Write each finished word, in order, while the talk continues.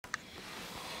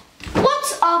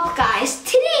up, guys?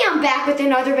 Today I'm back with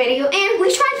another video, and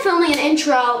we tried filming an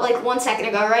intro like 1 second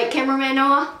ago, right, cameraman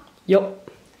Noah? Yep.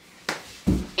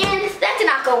 And that did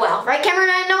not go well, right,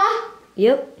 cameraman Noah?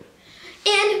 Yep.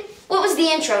 And what was the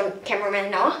intro,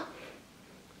 cameraman Noah?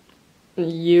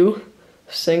 You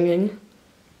singing.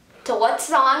 To what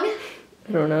song?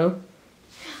 I don't know.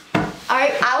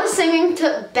 Alright, I was singing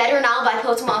to Better Now by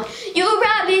Post Malone. You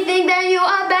probably think that you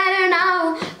are better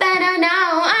now, better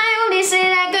now. I only say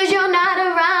that because you're not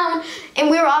around. And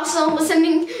we were also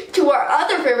listening to our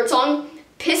other favorite song,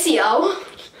 Pissio.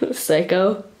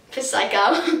 Psycho. Psycho.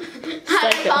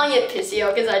 I'm calling it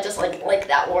Pissio because I just like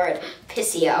that word,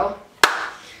 Pissio.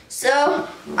 So,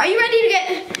 are you ready to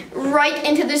get right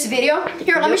into this video?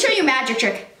 Here, let me show you a magic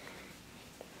trick.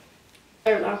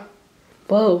 There we go.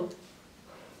 Whoa.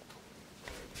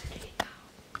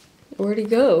 Where'd he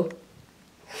go?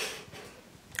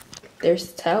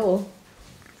 There's the towel.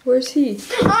 Where's he?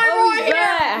 I'm he's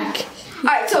back.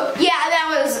 Alright, so yeah,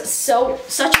 that was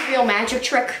such a real magic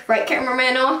trick, right,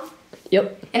 cameraman Noah?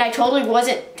 Yep. And I totally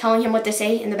wasn't telling him what to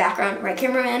say in the background, right,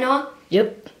 cameraman Noah?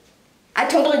 Yep. I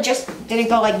totally just didn't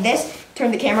go like this,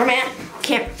 turn the camera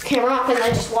off, and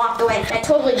then just walked away. That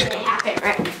totally didn't happen,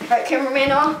 right? Right, cameraman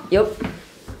Noah? Yep.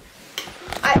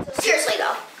 Alright, so seriously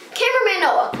though, cameraman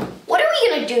Noah, what are we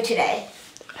gonna do today?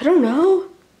 I don't know.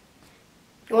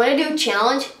 You wanna do a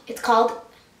challenge? It's called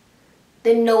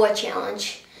the Noah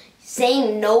Challenge.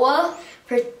 Saying Noah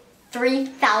for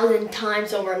 3,000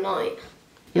 times overnight.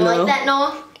 You like that,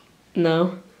 Noah?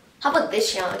 No. How about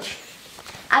this challenge?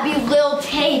 I'd be Lil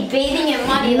Tay bathing in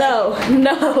money. No.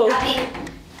 No. I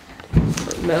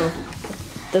mean, No.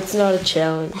 That's not a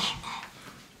challenge.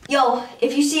 yo,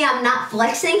 if you see I'm not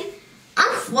flexing,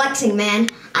 I'm flexing, man.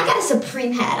 I got a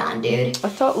Supreme hat on, dude. I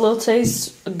thought Lil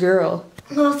Tay's a girl.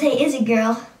 Lil Tay is a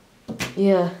girl.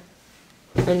 Yeah.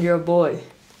 And you're a boy.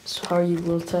 So how are you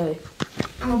Lil Tay?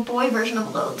 I'm a boy version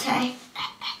of Lil Tay.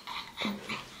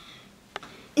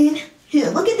 And here,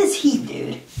 look at this heat,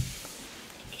 dude.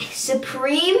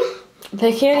 Supreme.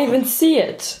 They can't even see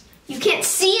it. You can't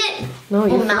see it? No,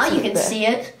 well, now you can back. see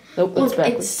it. Nope, Look, it's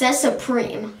backwards. it says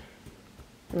Supreme.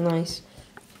 Nice.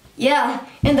 Yeah,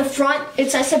 in the front,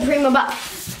 it says Supreme about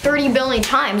 30 billion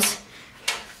times.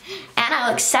 And I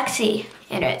look sexy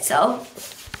in it, so.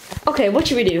 Okay, what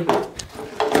should we do?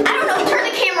 I don't know, turn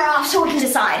the camera off so we can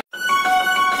decide.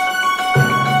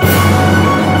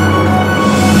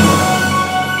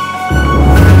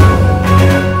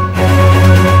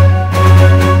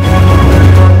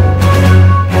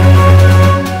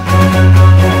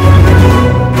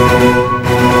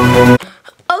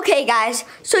 Okay guys,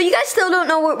 so you guys still don't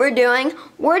know what we're doing.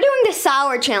 We're doing the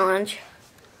sour challenge.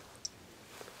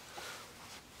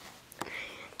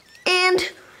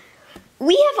 And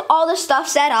we have all the stuff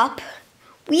set up.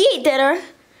 We ate dinner.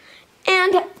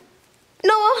 And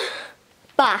Noah,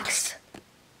 box.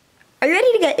 Are you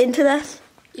ready to get into this?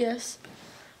 Yes.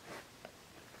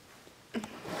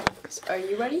 Are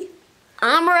you ready?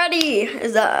 I'm ready.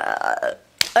 Alright,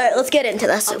 let's get into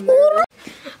this.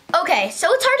 Okay, so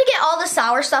it's hard to get all the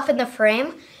sour stuff in the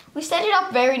frame. We set it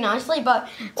up very nicely, but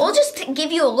we'll just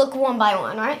give you a look one by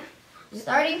one, right?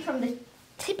 Starting from the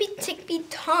tippy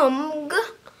tongue.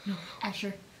 No,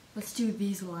 Asher, let's do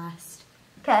these last.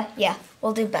 Okay, yeah,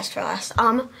 we'll do best for last.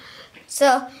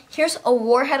 So here's a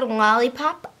warhead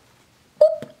lollipop.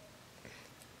 Oop.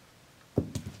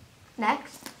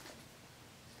 Next,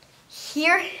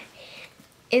 here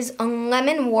is a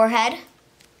lemon warhead.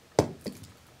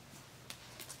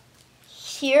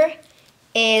 Here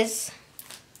is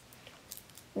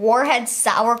Warhead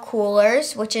Sour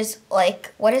Coolers, which is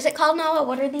like, what is it called, Noah?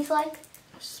 What are these like?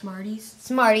 Smarties.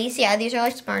 Smarties, yeah, these are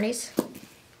like Smarties.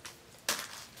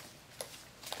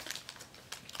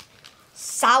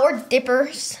 Sour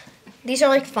Dippers. These are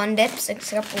like Fun Dips,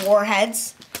 except for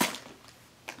Warheads.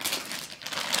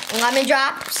 Lemon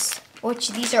Drops, which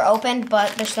these are open,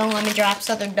 but they're still lemon drops,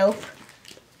 so they're dope.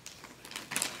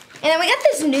 And then we got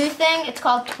this new thing. It's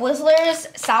called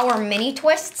Twizzlers Sour Mini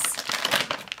Twists.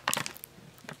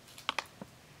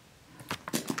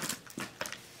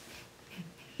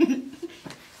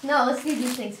 No, let's do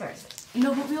these things first.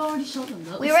 No, but we already showed them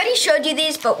those. We already showed you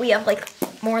these, but we have like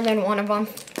more than one of them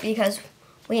because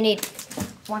we need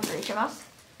one for each of us.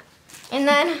 And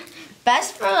then,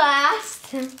 best for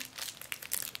last,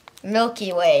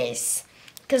 Milky Ways.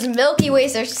 Because Milky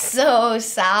Ways are so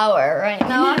sour, right?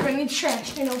 Noah, bring the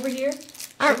trash can over here.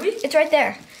 It's right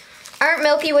there. Aren't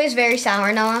Milky Ways very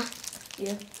sour, Noah?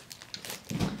 Yeah.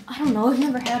 I don't know, I've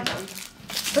never had one.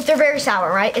 But they're very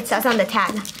sour, right? It says on the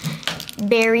tag.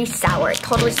 Very sour. It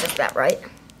totally says that, right?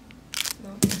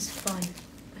 No, it's fun,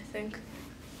 I think.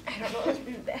 I don't know. Let's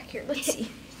bring it back here. Let's see.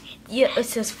 Yeah, it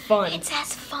says fun. It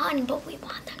says fun, but we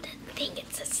want them to think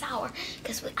it's a sour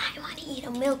because I want to eat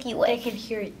a Milky They Way. can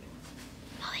hear it.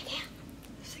 No, they can't.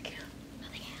 Yes, they can. No,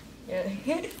 they can't. Yeah, they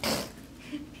can.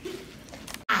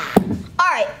 All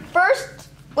right, first,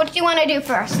 what do you want to do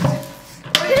first?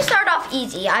 We're gonna start off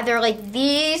easy, either like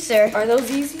these or Are those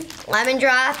easy? lemon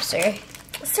drops or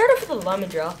Let's start off with the lemon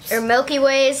drops. Milky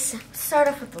Ways. Let's start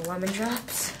off with the lemon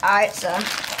drops. All right, so I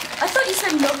thought you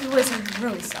said Milky Ways are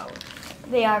really sour.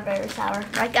 they are very sour,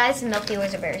 right, guys? The Milky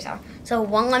Ways are very sour. So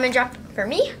 1 lemon drop for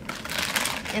me,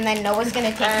 and then Noah's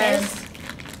gonna take And his.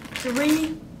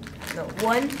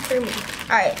 1 for me.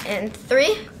 All right, and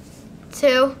 3,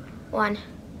 2, 1.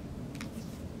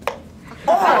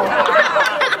 Oh!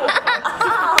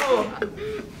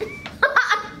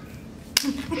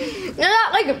 They're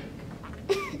not like.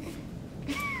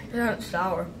 They're not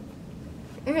sour.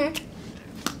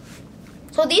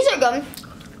 So these are good.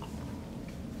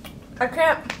 I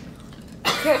can't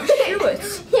chew it.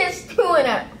 He has 2 in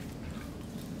it.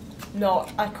 No,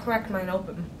 I cracked mine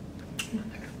open.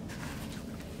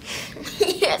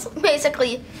 He has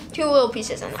basically 2 little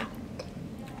pieces in there.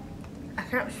 I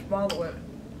can't swallow it.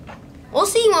 We'll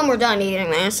see when we're done eating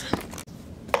this.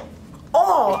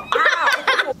 Oh!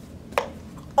 Ow!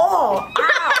 Oh!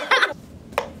 Ow!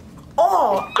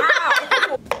 Oh!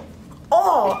 Ow!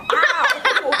 Oh!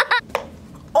 Ow!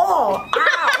 Oh!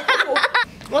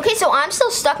 Ow! Okay, so I'm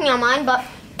still stuck on mine, but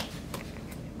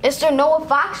Mr. Noah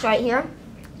Fox right here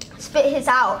spit his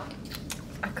out.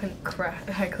 I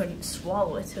couldn't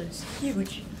swallow it. It was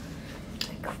huge.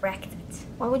 I cracked it.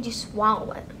 Why would you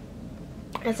swallow it?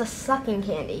 It's a sucking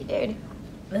candy, dude.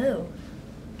 Ew.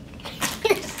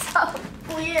 You're so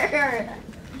weird.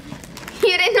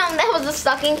 You didn't know that was a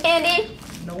sucking candy?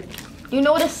 Nope. You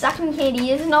know what a sucking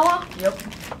candy is, Noah? Yep.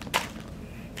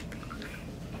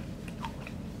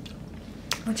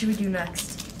 What should we do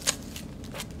next?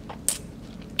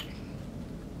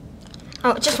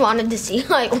 I just wanted to see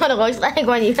like what it looks like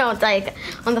when you don't like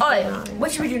on the Alright, plate.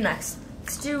 what should we do next?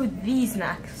 Let's do these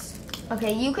next.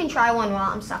 Okay, you can try one while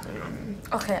I'm sucking on.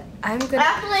 Okay, I'm gonna.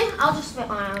 Actually, I'll just spit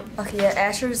mine out. Okay, yeah,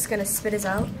 Asher's gonna spit his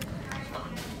out.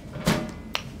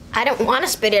 I don't want to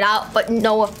spit it out, but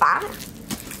Noah Fox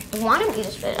wanted me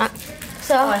to spit it out.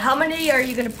 So Alright, how many are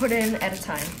you gonna put in at a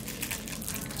time?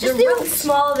 They're do- really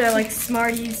small. They're like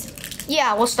Smarties.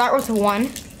 yeah, we'll start with 1.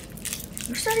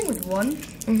 We're starting with 1.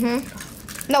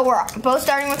 No, we're both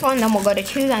starting with 1, then we'll go to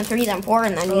 2, then 3, then 4,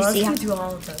 and then you see how. Let's do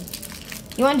all of them.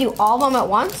 You want to do all of them at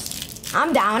once?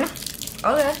 I'm down.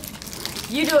 Okay.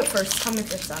 You do it first. Tell me if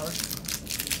they're sour.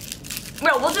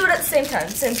 No, we'll do it at the same time.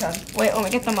 Same time. Wait, let me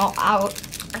get them all out.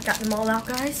 I got them all out,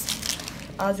 guys.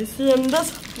 As you see in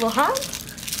this little hand.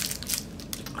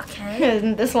 Okay.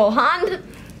 In this little hand.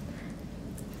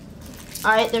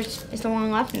 All right, is there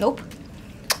one left? Nope.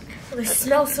 They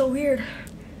smell so weird.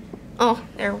 Oh,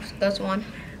 there goes one.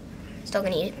 Still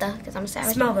gonna eat it though, because I'm a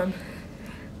savage. Smell them.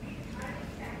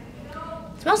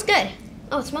 Smells good.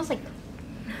 Oh, it smells like.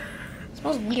 It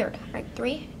smells weird. All right,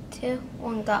 3, 2,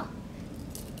 1, go.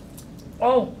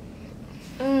 Oh.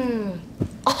 Mmm.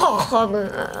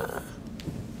 Oh.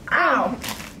 Ow.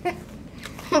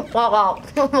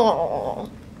 Wow.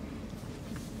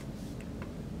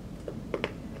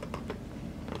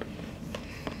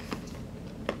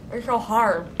 They're so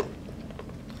hard.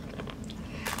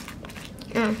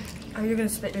 Mm. Are you gonna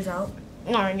spit yours out?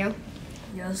 Are you?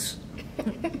 Yes.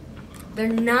 They're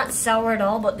not sour at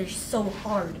all, but they're so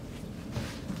hard.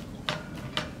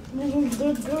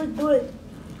 Do it.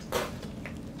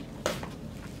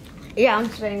 Yeah, I'm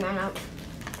spitting mine out.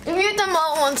 If you eat them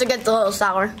all at once, it gets a little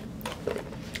sour.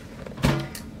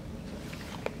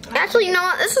 Actually, you know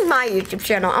what? This is my YouTube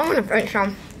channel. I'm gonna finish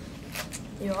them.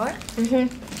 You are?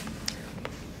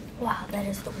 Wow, that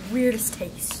is the weirdest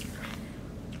taste.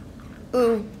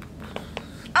 Ooh.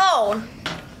 Oh.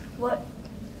 What?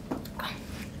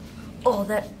 Oh,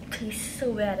 that tastes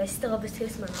so bad. I still have the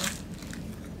taste in my mouth.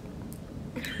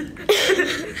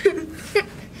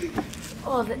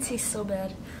 Oh, that tastes so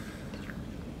bad.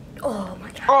 Oh my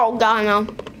god. Oh God,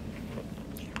 no.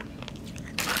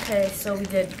 Okay, so we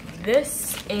did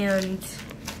this and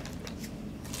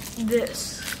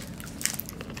this.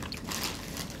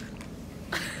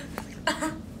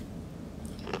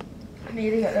 I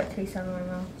need to get that taste out of my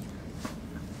mouth.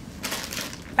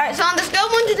 All right, so on the scale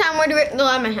of 1 to 10, where do we rate the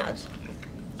lemon heads?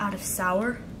 Out of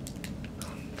sour.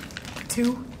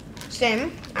 2.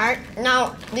 Same. All right.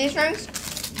 Now these rings.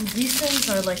 These things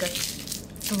are like a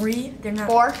 3. They're not.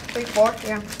 4, 3, 4.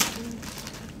 Yeah.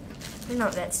 They're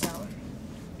not that sour.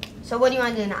 So what do you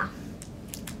want to do now?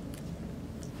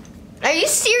 Are you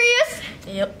serious?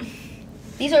 Yep.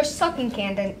 These are sucking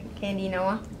candy,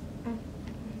 Noah.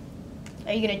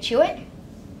 Are you gonna chew it?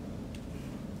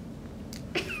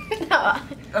 Noah.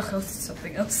 Oh, this is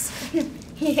something else.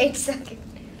 He hates sucking.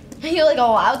 Are you like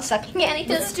allowed sucking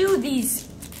candy? Let's do these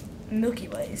Milky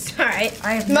Ways. All right.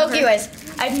 I have Milky Ways,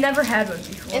 I've never had one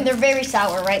before. and they're very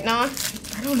sour, right, Noah?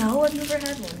 I don't know. I've never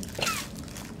had one.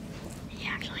 He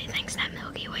actually thinks that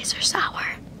Milky Ways are sour.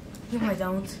 No, I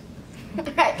don't.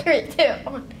 Right, 3, 2,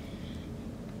 1.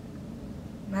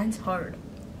 Mine's hard.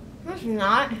 It's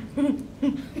not.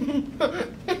 Oh,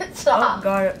 Stop.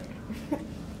 got it.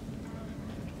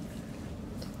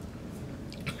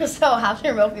 So how's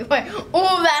your Milky Way?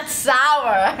 Oh, that's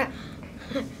sour.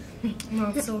 No,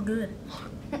 it's so good.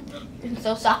 It's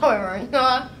so sour, right,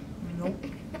 Noah? Nope.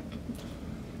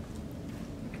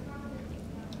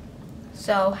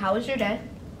 So, how was your day?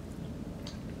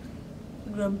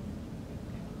 Good.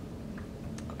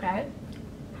 Okay.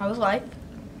 How was life?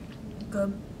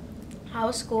 Good. How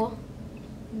was school?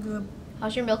 Good.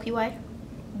 How's your Milky Way?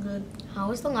 Good. How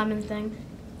was the lemon thing?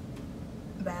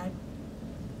 Bad.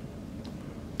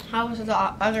 How was the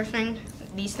other thing?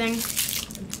 These things?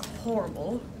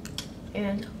 Horrible.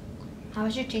 And how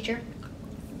was your teacher?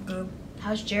 Good.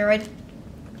 How's Jared?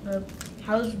 Good.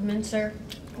 How's Mincer?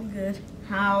 Good.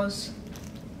 How's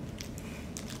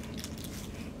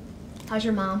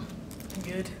your mom?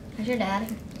 Good. How's your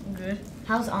dad? Good.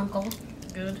 How's Uncle?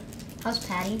 Good. How's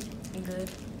Patty? Good.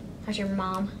 How's your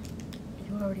mom?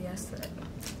 You already asked that.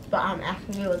 But I'm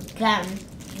asking you again.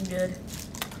 Good.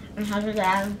 And how's your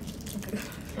dad? Good.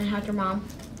 And how's your mom?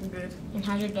 Good. And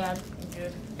how's your dad?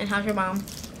 Good. And how's your mom?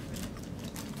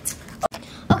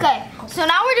 Okay, so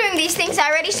now we're doing these things. I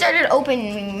already started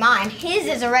opening mine. His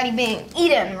is already being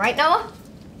eaten, right, Noah?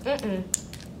 Mm-mm.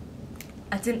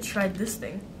 I didn't try this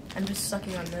thing. I'm just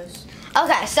sucking on this.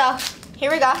 Okay, so here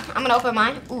we go. I'm gonna open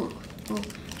mine. Ooh, ooh,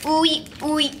 ooey,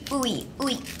 ooey, ooey,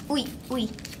 ooey, ooey,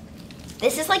 ooey.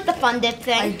 This is like the fun dip I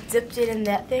thing. dipped it in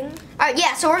that thing. All right,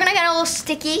 yeah. So we're gonna get a little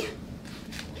sticky.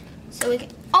 So we can.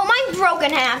 Oh, mine broke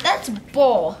in half. That's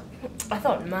bull. I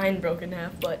thought mine broke in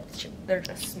half, but they're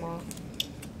just small.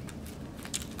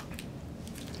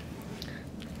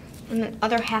 And the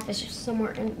other half is just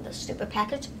somewhere in the stupid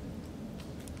package.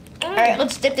 All right,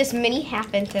 let's dip this mini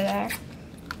half into there.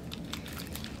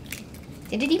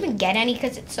 Did it even get any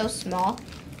because it's so small?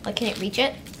 Like, can it reach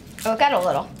it? Oh, it got a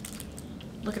little.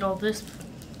 Look at all this.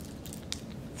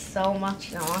 So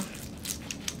much, Noah.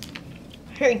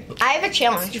 Here, I have a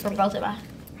challenge for both of us.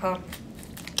 Huh?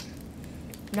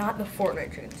 Not the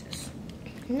Fortnite chances.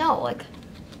 No,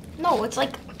 it's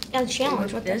like a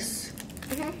challenge with this.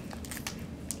 Mhm.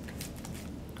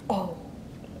 Oh.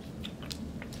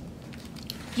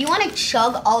 Do you want to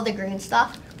chug all the green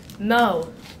stuff?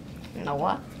 No. No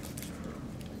what?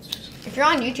 If you're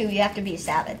on YouTube, you have to be a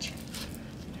savage.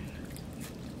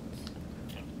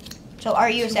 So are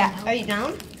you are you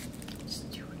down?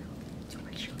 Too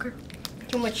much sugar.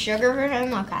 Too much sugar for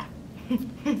him? Okay.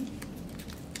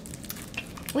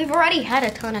 We've already had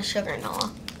a ton of sugar,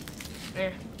 Noah.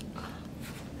 Yeah.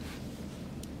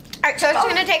 Alright, so it's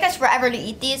gonna take us forever to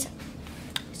eat these.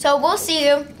 So we'll see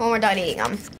you when we're done eating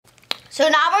them. So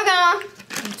now we're gonna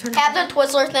have the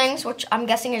Twizzler things, which I'm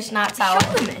guessing is not sour.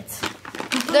 Show them it.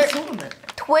 They're Show them it.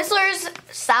 Twizzlers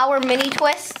sour mini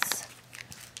twists.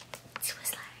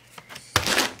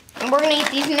 And we're gonna eat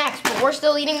these next, but we're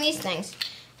still eating these things.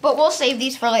 But we'll save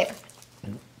these for later.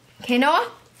 Okay, Noah?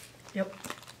 Yep.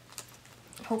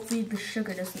 Hopefully the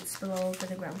sugar doesn't spill all over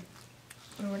the ground.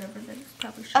 Or whatever that is.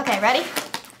 Probably sugar. Okay, ready?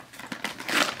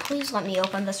 Please let me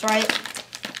open this right.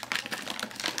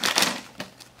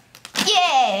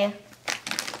 Yay!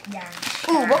 Yeah.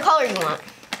 Ooh, what color do you want?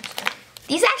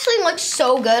 These actually look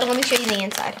so good. Let me show you the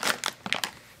inside.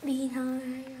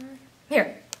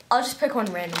 Here, I'll just pick one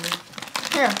randomly.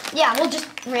 Here. Yeah, we'll just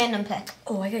random pick.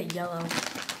 Oh, I got yellow.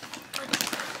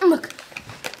 Look.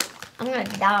 I'm gonna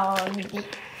down.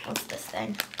 What's this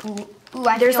thing? Ooh,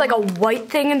 There's like a white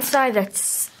thing inside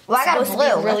that's Well, I got a supposed to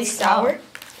be blue. really Let's sour. go.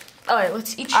 All right,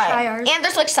 let's each All try right. ours. And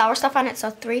there's like sour stuff on it. So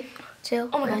 3, 2.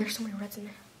 Oh my god, 1. there's so many reds in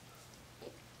there.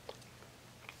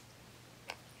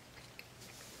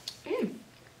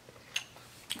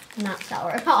 Not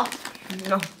sour at all.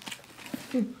 No,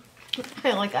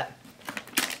 I like that.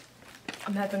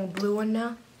 I'm having a blue one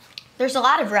now. There's a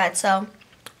lot of red, so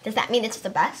does that mean it's the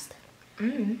best?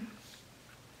 The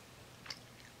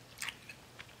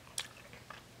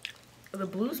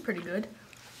blue's pretty good.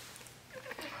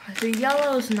 The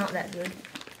yellow's not that good.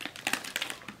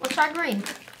 Let's try green.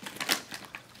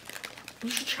 You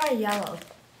should try yellow.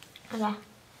 Okay.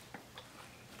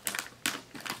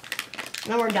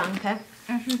 Now we're done, okay?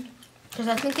 Because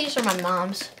I think these are my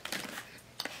mom's.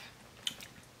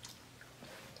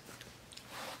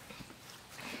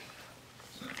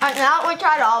 Alright, now we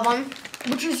tried all of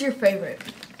them. Which is your favorite?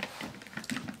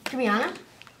 To be honest,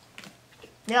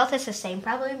 they all taste the same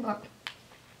probably, but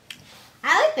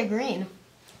I like the green.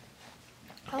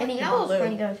 And the yellow's blue.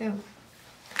 pretty good too.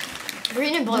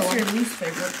 Green and blue. What's your one. least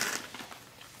favorite?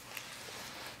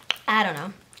 I don't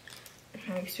know.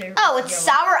 My least favorite. Oh, it's yellow.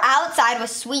 sour outside with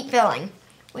sweet filling.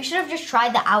 We should have just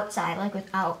tried the outside, like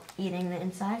without eating the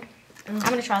inside. I'm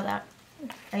gonna try that.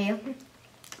 Are you?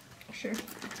 Sure.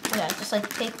 Okay, just like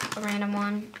pick a random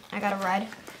one. I got a red.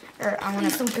 Or I want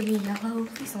Please to. don't give me yellow.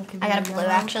 Please don't give me I got a blue yellow.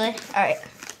 actually. All right.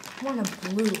 I want a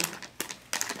blue.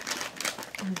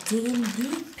 I'm digging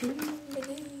deep in the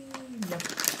game. No.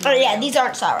 Oh yeah, these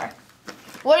aren't sour.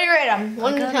 What do you rate them?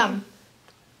 One to Okay. 10.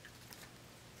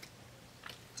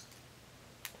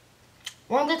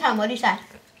 1 to 10. What do you say?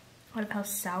 What about how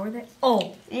sour they?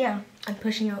 Oh, Yeah. I'm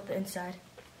pushing out the inside.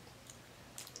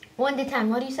 1 to 10.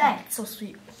 What do you say? It's so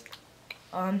sweet.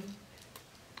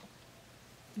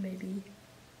 Maybe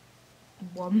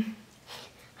 1.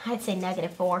 I'd say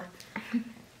 -4.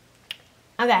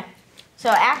 Okay. So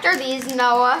after these,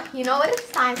 Noah, you know what it's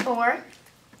time for?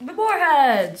 The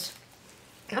warheads.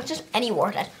 Not just any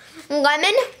warhead.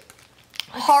 Lemon,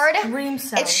 hard, Extreme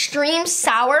sour. extreme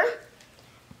sour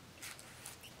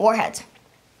warheads.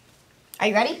 Are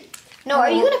you ready? No,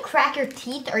 are you gonna crack your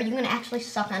teeth or are you gonna actually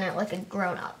suck on it like a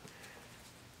grown up?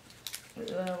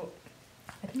 Well,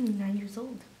 I think I'm 9 years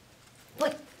old.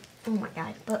 But, oh my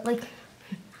god, but like,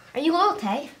 are you Lil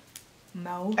Tay?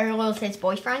 No. Are you Lil Tay's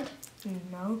boyfriend?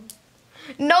 No.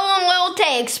 Noah and Lil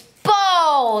Tay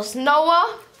exposed!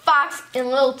 Noah, Fox, and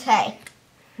Lil Tay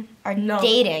are No.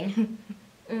 dating.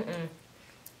 Mm-mm.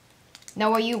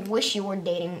 Noah, you wish you were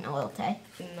dating Lil Tay.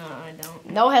 No, I don't.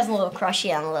 Noah has a little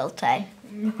crushy on Lil Tay.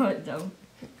 No, I don't.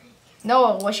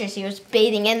 Noah wishes he was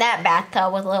bathing in that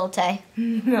bathtub with Lil Tay.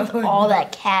 No. All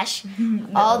that cash,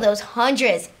 all those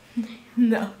hundreds.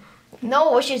 No.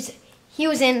 Noah wishes he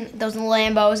was in those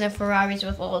Lambos and Ferraris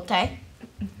with Lil Tay.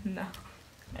 No.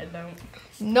 I don't.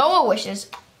 Noah wishes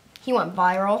he went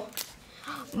viral.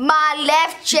 My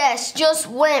left chest just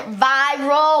went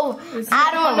viral. Is I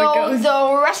that don't how it know goes?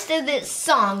 the rest of this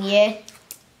song yet.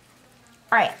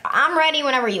 Alright, I'm ready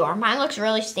whenever you are. Mine looks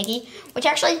really sticky, which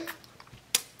actually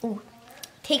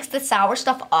takes the sour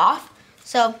stuff off.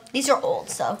 So these are old,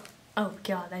 so. Oh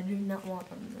God, I do not want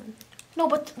them then. No,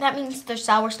 but that means the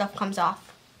sour stuff comes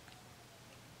off.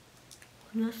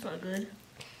 That's not good.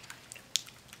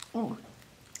 Ooh.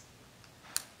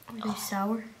 Are they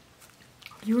sour?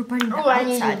 You were biting the Ooh, I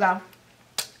need you outside.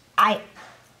 to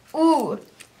go. Ooh.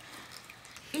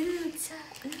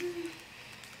 Inside.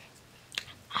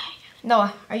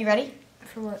 Noah, are you ready?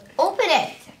 For what? Open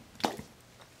it.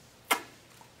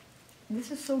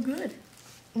 This is so good.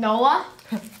 Noah,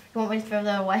 you want me to throw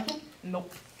that away?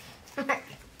 Nope.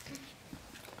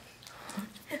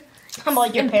 I'm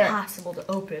like your parent. Impossible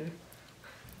to open.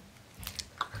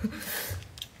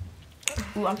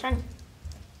 Ooh, I'm trying.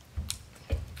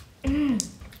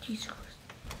 Jesus Christ.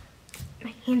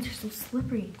 My hands are so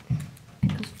slippery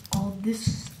because of all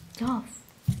this stuff.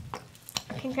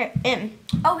 I can get in.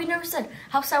 Oh, we never said.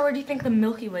 How sour do you think the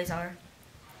Milky Ways are?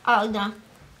 Oh, no.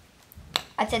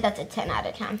 I'd say that's a 10 out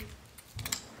of 10.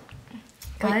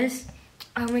 Guys,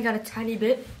 I only got a tiny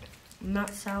bit. Not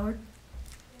sour.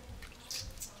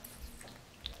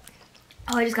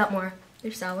 Oh, I just got more.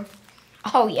 They're sour.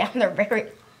 Oh, yeah, they're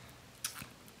very...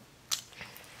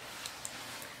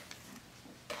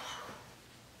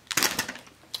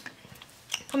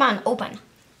 Come on, open.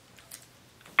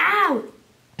 Ow!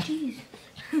 Jeez.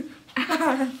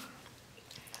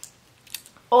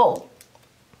 Oh.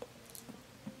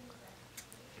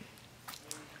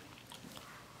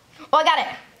 Oh, I got it.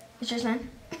 It's just in.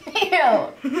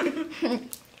 Ew.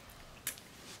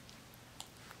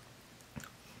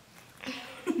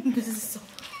 This is so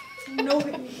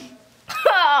annoying.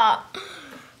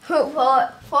 Pull it.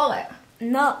 Pull it.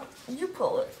 No, you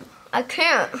pull it. I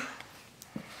can't.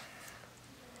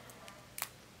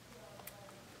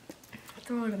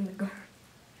 Throw it in the garbage.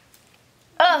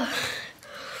 Ugh.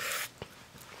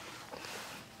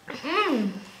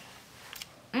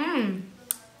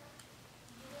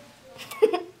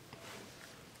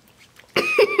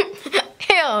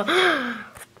 Ew.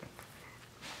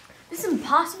 This is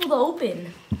impossible to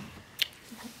open.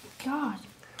 God.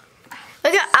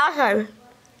 Look at outside.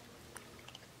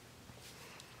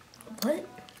 What?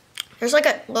 There's like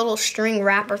a little string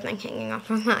wrapper thing hanging off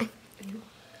of mine.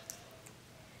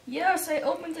 Yes, I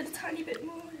opened it a tiny bit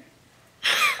more.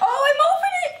 Oh,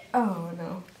 I'm opening! Oh,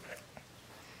 no.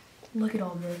 Look at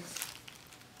all this.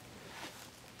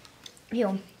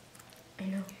 Ew. I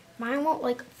know. Mine won't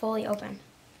like fully open.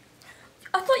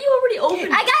 I thought you already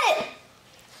opened I got it.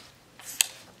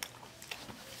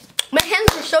 My hands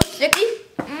are so sticky.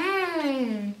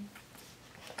 Mmm.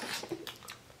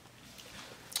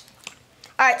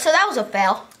 All right, so that was a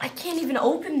fail. I can't even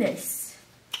open this.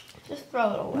 Just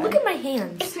throw it away. Look at my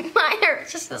hands. Mine are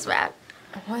just as bad.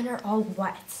 Mine are all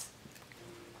wet.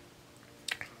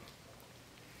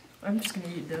 I'm just gonna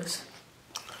eat those.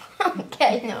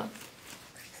 Okay, no.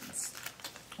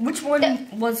 Which one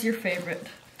was your favorite?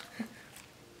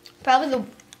 Probably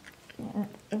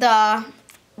the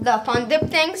fun dip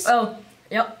things. Oh,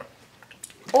 yep.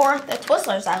 Or the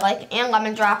Twizzlers I like, and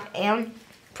Lemon Drop, and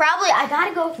probably I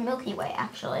gotta go with Milky Way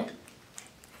actually.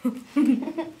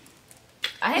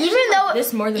 I Even though like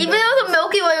this more than even though the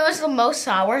Milky Way was the most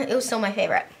sour, it was still my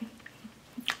favorite.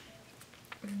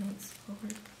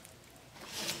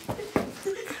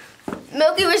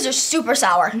 Milky Ways are super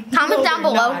sour. Comment down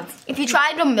they're below not. if you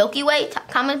tried the Milky Way.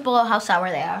 Comment below how sour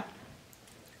they are.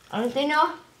 Aren't they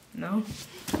no? No.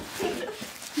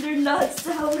 They're not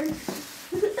sour.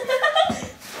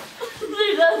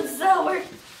 They're not sour.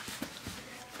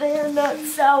 They are not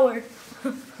sour.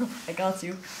 I got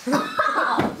you.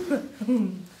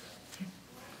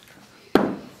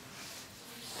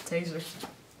 Taser.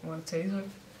 Want a taser?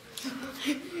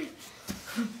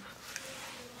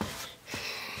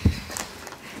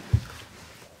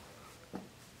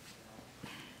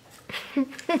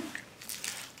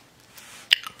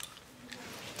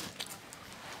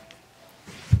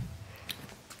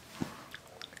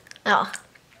 Oh.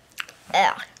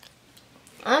 Yeah.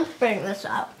 I'm spitting this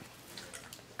out.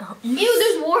 Oh, Ew,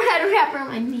 there's Warhead wrapper on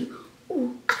my knee.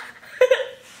 Ooh.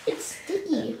 It's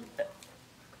sticky.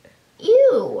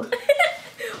 Ew.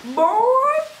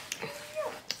 boy.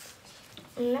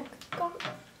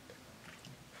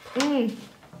 Mm.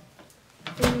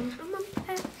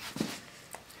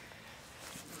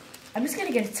 I'm just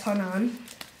gonna get a ton on.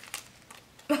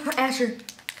 Asher.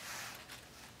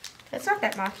 It's not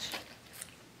that much.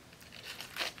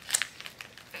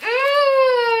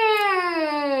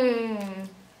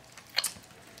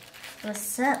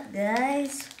 What's up,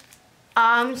 guys?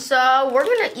 So we're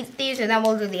gonna eat these and then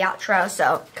we'll do the outro.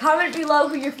 So Comment below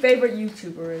who your favorite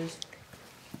YouTuber is.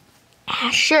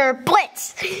 Asher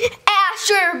Blitz,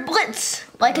 Asher Blitz.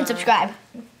 Like and subscribe.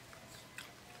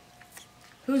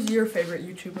 Who's your favorite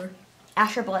YouTuber?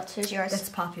 Asher Blitz, who's yours? That's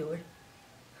popular.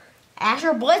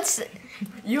 Asher Blitz.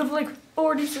 You have like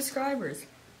 40 subscribers.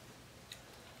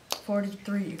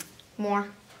 43. More.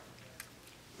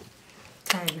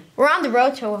 10. We're on the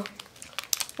road to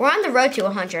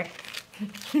 100.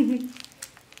 I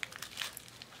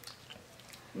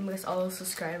guess all those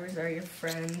subscribers are your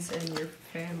friends and your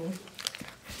family.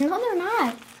 No, they're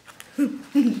not.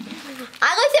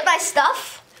 I looked at my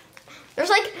stuff. There's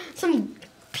like some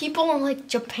people in like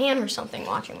Japan or something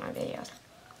watching my videos.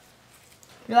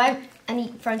 Do I have any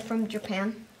friends from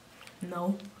Japan?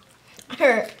 No.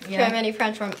 Or do you Yeah. have any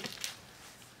friends from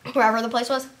wherever the place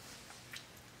was?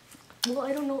 Well,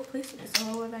 I don't know what place it is, so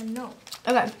how would I know?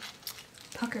 Okay.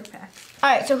 Pucker Pack.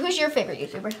 Alright, so who's your favorite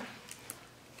YouTuber?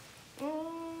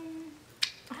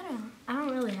 I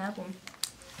don't really have one.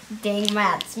 Dang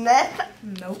Matt Smith.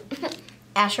 Nope.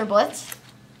 Asher Blitz.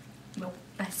 Nope.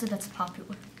 I said that's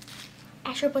popular.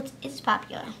 Asher Blitz is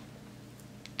popular.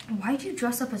 Why'd you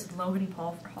dress up as Logan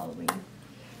Paul for Halloween?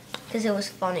 Because it was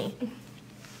funny.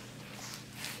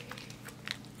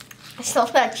 I still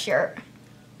have that shirt.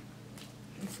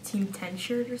 It's a Team 10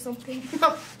 shirt or something?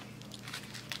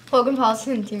 Logan Paul's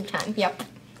in Team 10. Yep.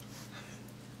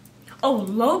 Oh,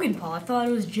 Logan Paul. I thought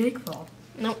it was Jake Paul.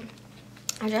 Nope.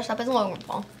 I dressed up as Logan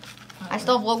Paul. I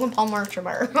still have Logan Paul merch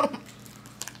tomorrow.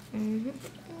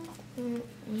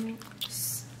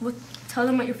 Tell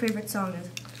them what your favorite song is.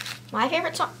 My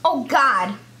favorite song? Oh,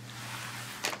 God.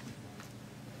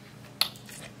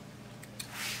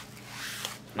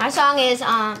 My song is,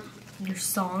 Your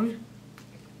song?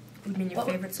 You mean your What-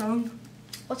 favorite song?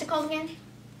 what's it called again?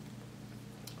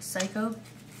 Psycho?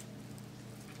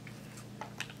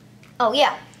 Oh,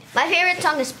 yeah. My favorite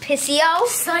song is Pissio.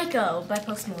 Psycho by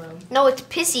Post Malone. No, it's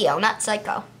Pissio, not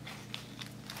Psycho.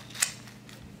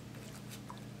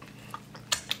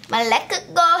 My leg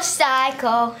could go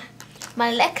psycho.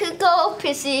 My leg could go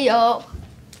Pissio.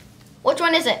 Which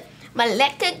one is it? My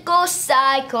leg could go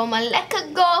psycho. My leg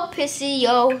could go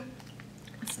Pissio.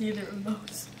 It's neither of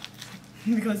those.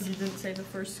 Because you didn't say the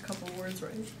first couple words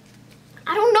right.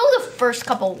 I don't know the first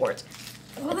couple words.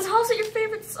 Well, then how's it your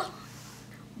favorite song?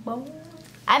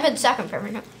 I have a second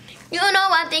favorite. You know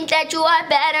I think that you are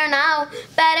better now,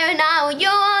 better now. You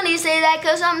only say that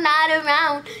cause I'm not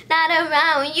around, not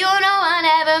around. You know I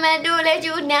never meant to let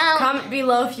you down. Comment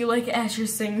below if you like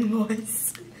Asher's singing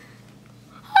voice.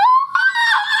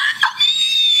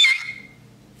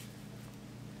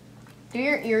 Do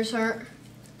your ears hurt?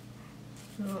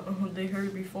 They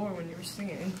hurt before when you were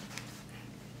singing.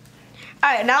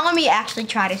 Alright, now let me actually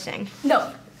try to sing.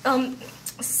 No.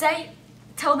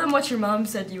 Tell them what your mom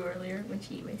said to you earlier when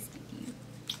she was to you.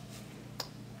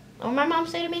 What did my mom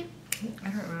say to me? I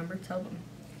don't remember. Tell them.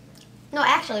 No,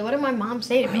 actually, what did my mom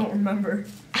say to I me? don't remember.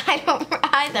 I don't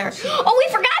either. Oh,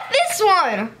 we forgot this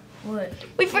one! What?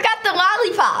 We forgot the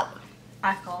lollipop.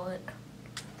 I call it.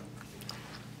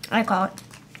 I call it.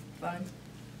 Fine.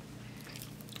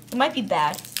 It might be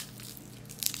bad.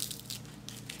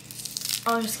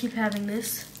 I'll just keep having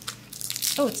this.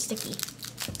 Oh, it's sticky.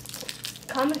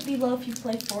 Comment below if you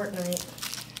play Fortnite.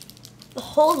 The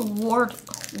whole world.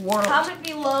 Comment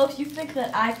below if you think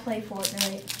that I play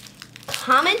Fortnite.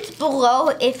 Comment below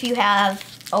if you have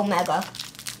Omega.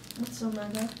 What's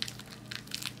Omega?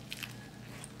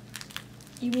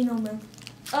 You mean Omega?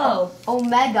 Oh.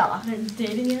 Omega. The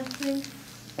dating app thing?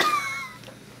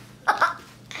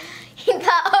 He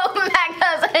thought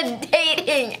Omega's a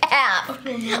dating app. Oh,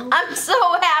 no. I'm so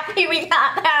happy we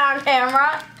got that on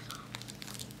camera.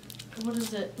 What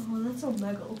is it? Oh, that's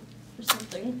Omega or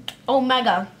something.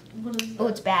 Omega. What is that? Oh,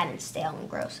 it's bad and stale and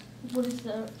gross. What is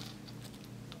that?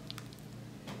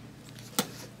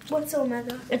 What's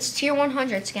Omega? It's tier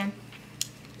 100 skin.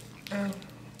 Oh.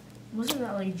 Wasn't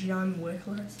that like John Wick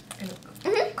last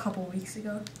a couple weeks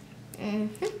ago?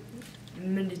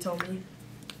 Mm-hmm. Mindy told me.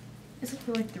 Is it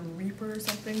for like the Reaper or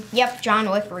something? Yep, John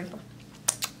Wick Reaper.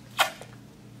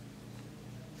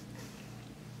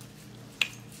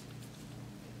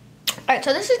 Alright,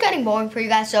 so this is getting boring for you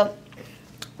guys, so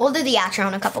we'll do the outro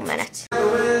in a couple minutes.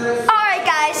 Alright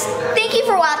guys, thank you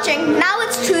for watching. Now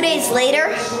it's 2 days later,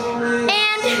 and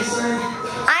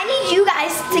I need you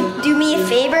guys to do me a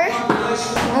favor.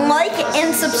 Like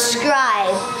and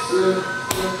subscribe.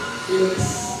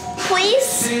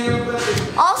 Please.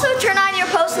 Also turn on your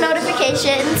post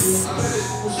notifications.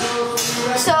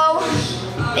 So,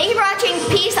 thank you for watching.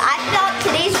 Peace. I thought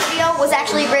today's video was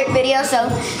actually a great video, so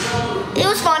it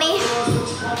was funny.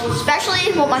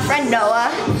 Especially what my friend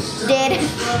Noah did.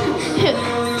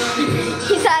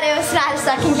 He thought it was not a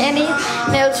sucking candy,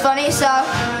 and it was funny, so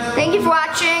thank you for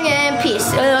watching, and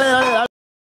peace.